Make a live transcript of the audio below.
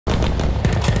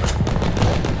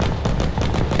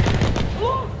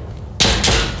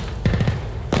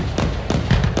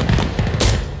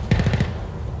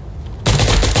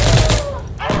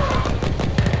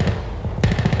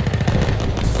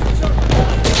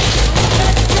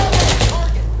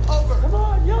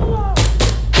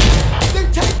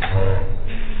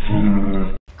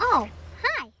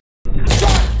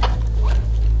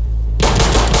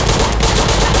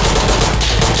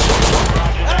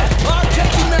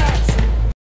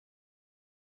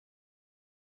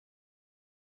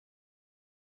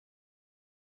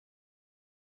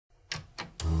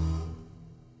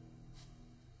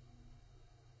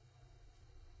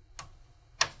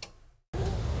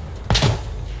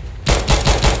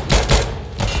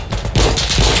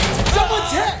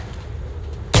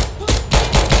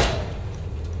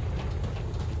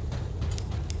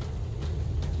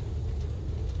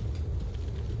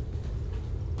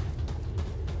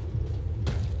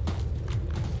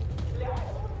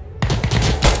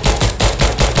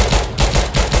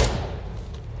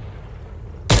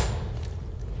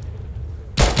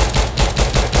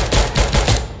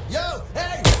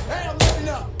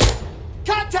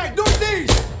these!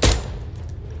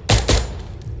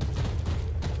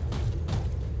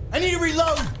 I need to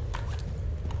reload!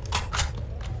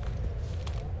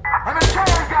 I'm in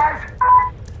trouble, guys!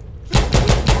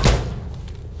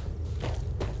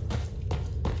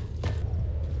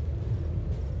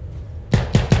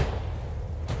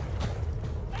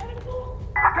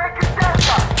 Take it down,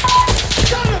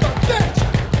 Son of a bitch!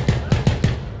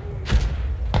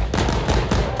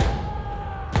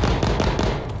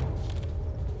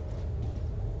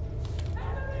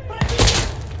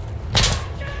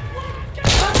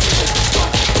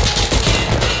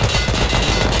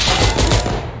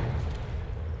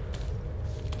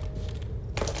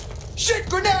 Shit,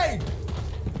 grenade!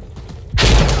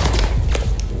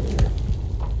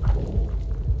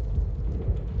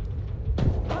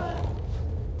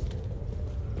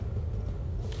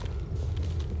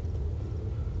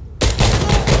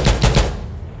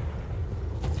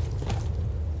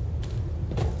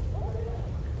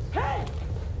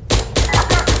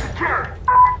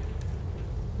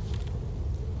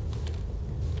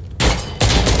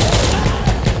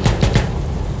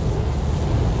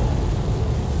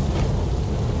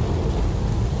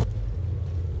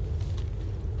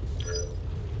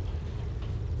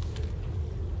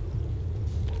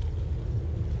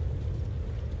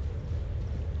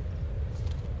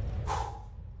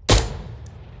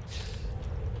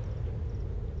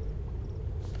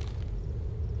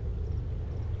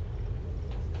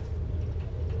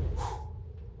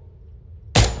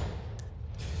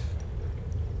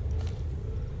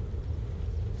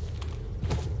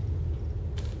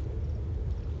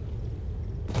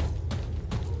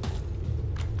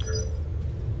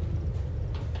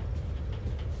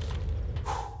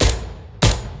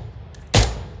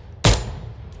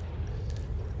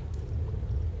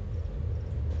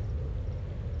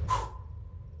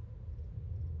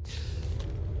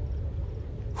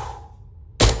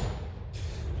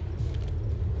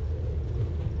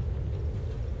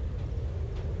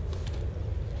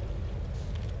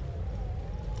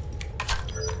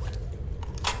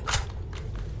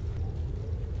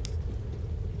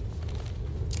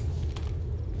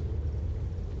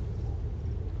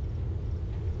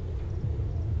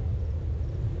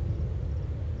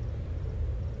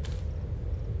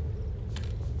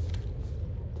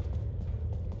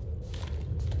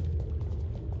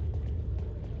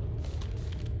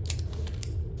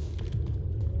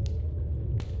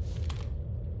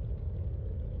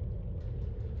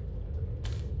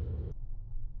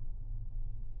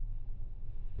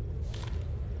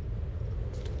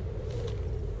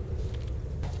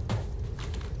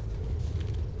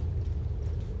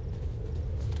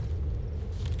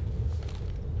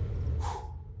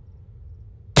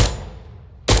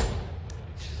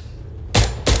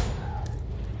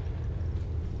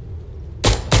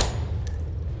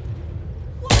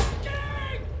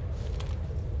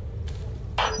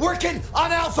 Working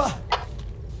on Alpha!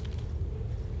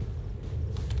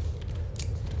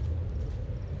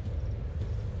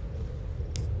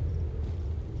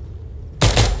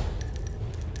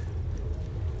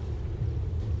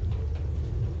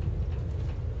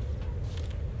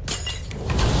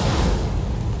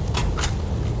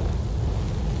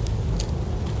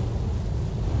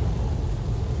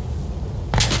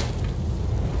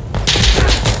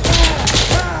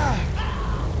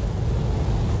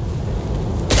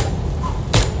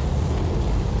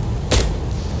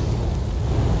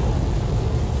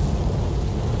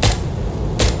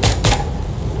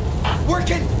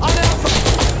 Working on Alpha!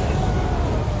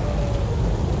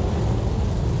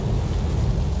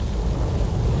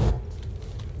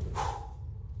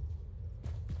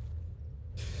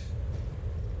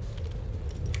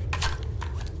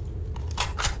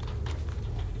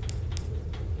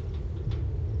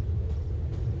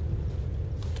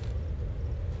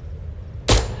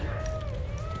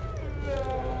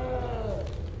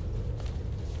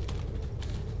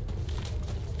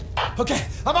 Okay,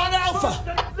 I'm on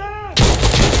Alpha!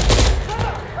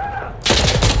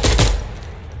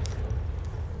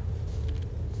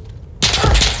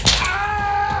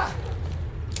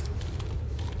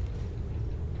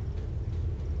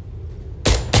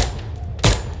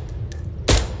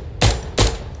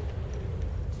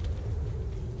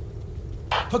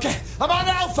 Okay, I'm on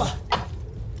Alpha!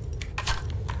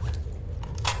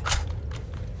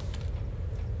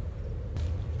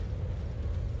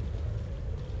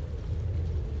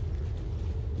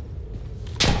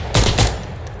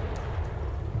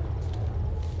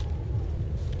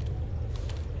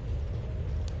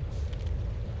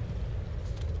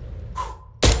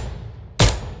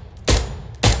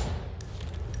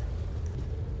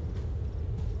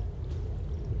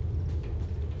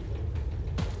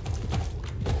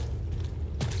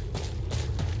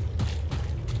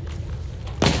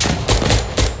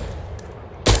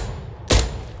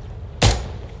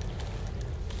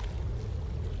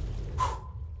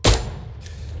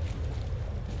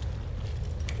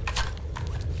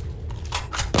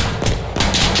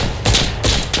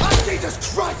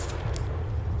 Christ!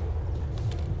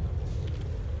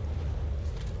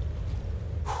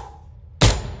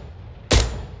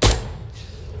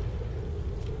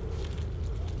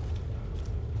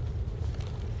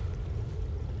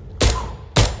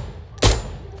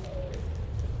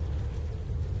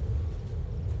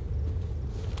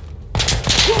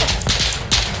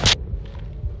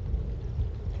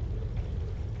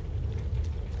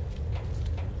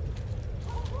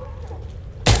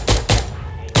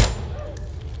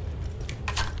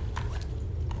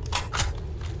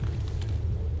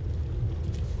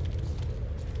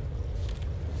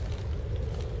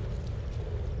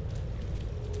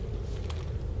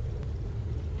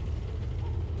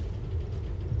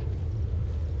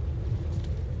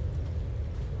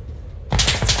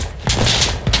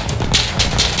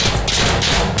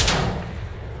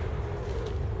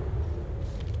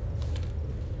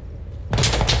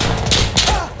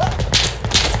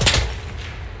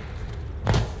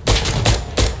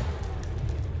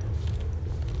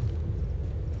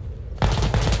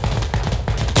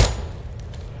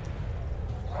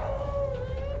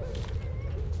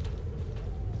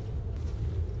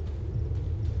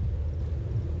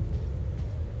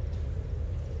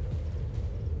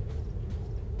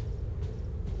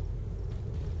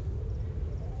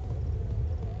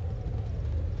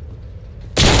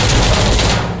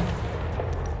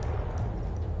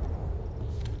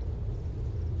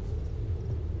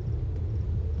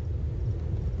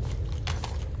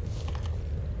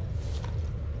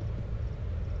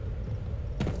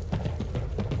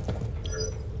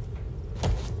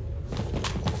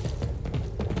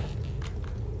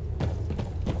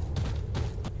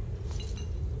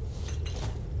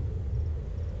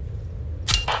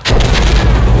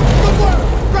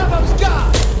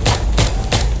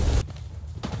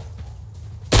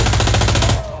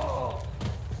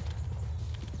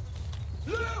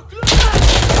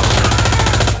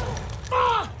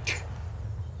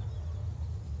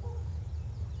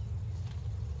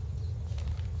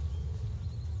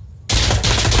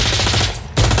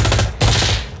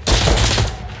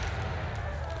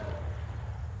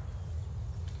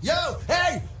 Yo!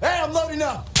 Hey! Hey, I'm loading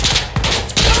up!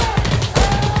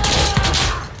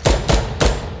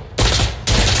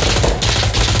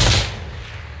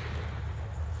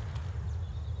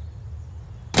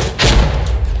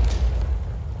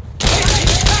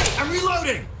 Hey! I'm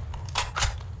reloading!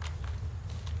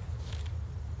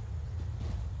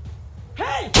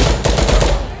 Hey!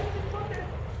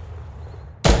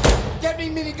 Get me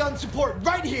minigun support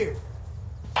right here!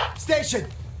 Station!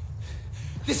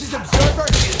 This is Observer.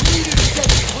 We need to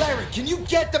send Cleric. Can you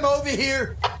get them over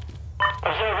here?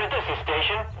 Observer, this is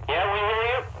Station. Yeah, we hear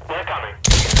you. They're coming.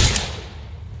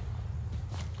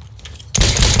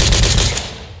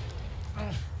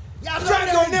 Yeah, I'm trying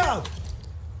to go now.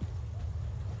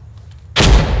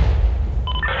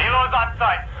 Helo's on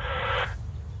site.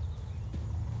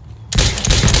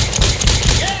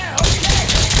 Yeah, okay,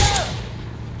 let's go.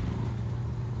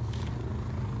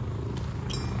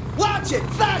 Watch it.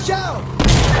 Flash out.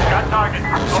 Got target.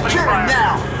 Opening Secure fire.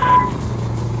 now.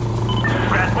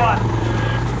 Press 1.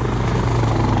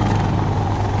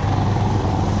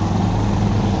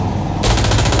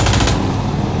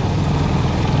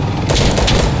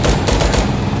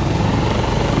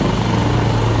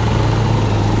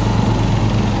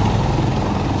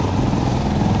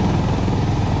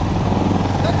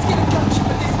 Let's get a gunship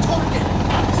at this target.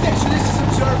 Station, this is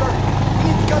Observer. We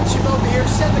need the gunship over here.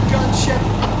 Send the gunship.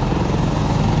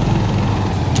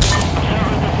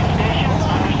 Observer, this is Station.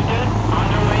 Understood. On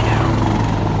their way now.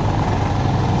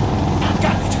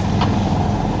 Got it.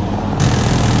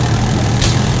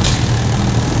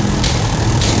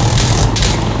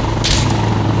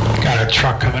 Got a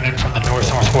truck coming in from the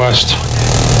north-northwest.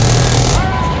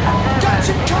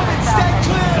 Gunship coming. Stay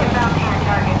clear.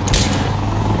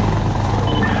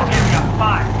 Okay, we got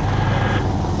 5.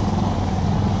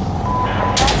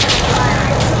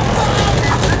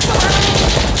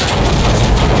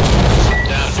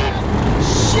 Down, dude.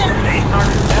 Shit. Main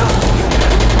target down.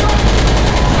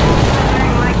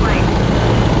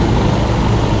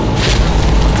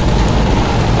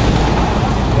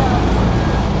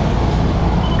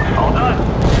 All done.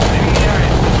 Leaving the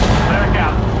area. Cleric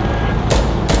out.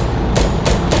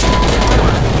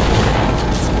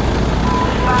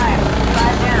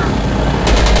 5 down.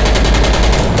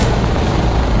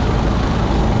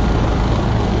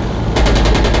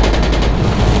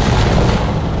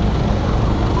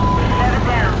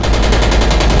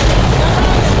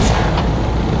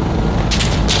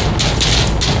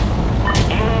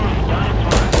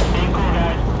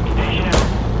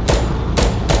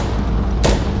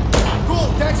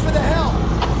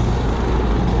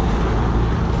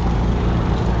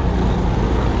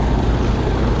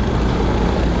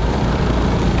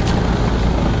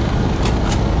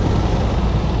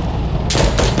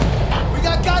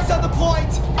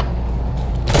 point!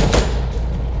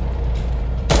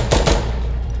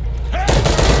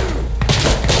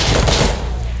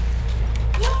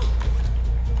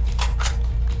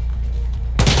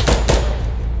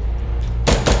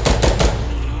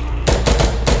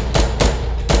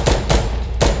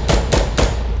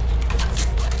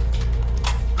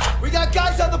 We got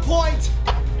guys on the point!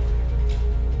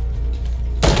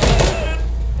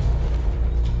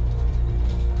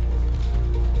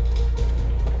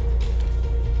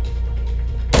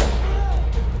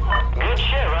 Good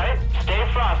shit, right? Stay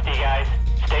frosty, guys.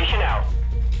 Station out.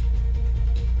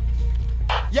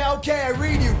 Yeah, okay, I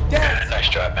read you. Yeah, Thanks. nice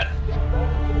job, man.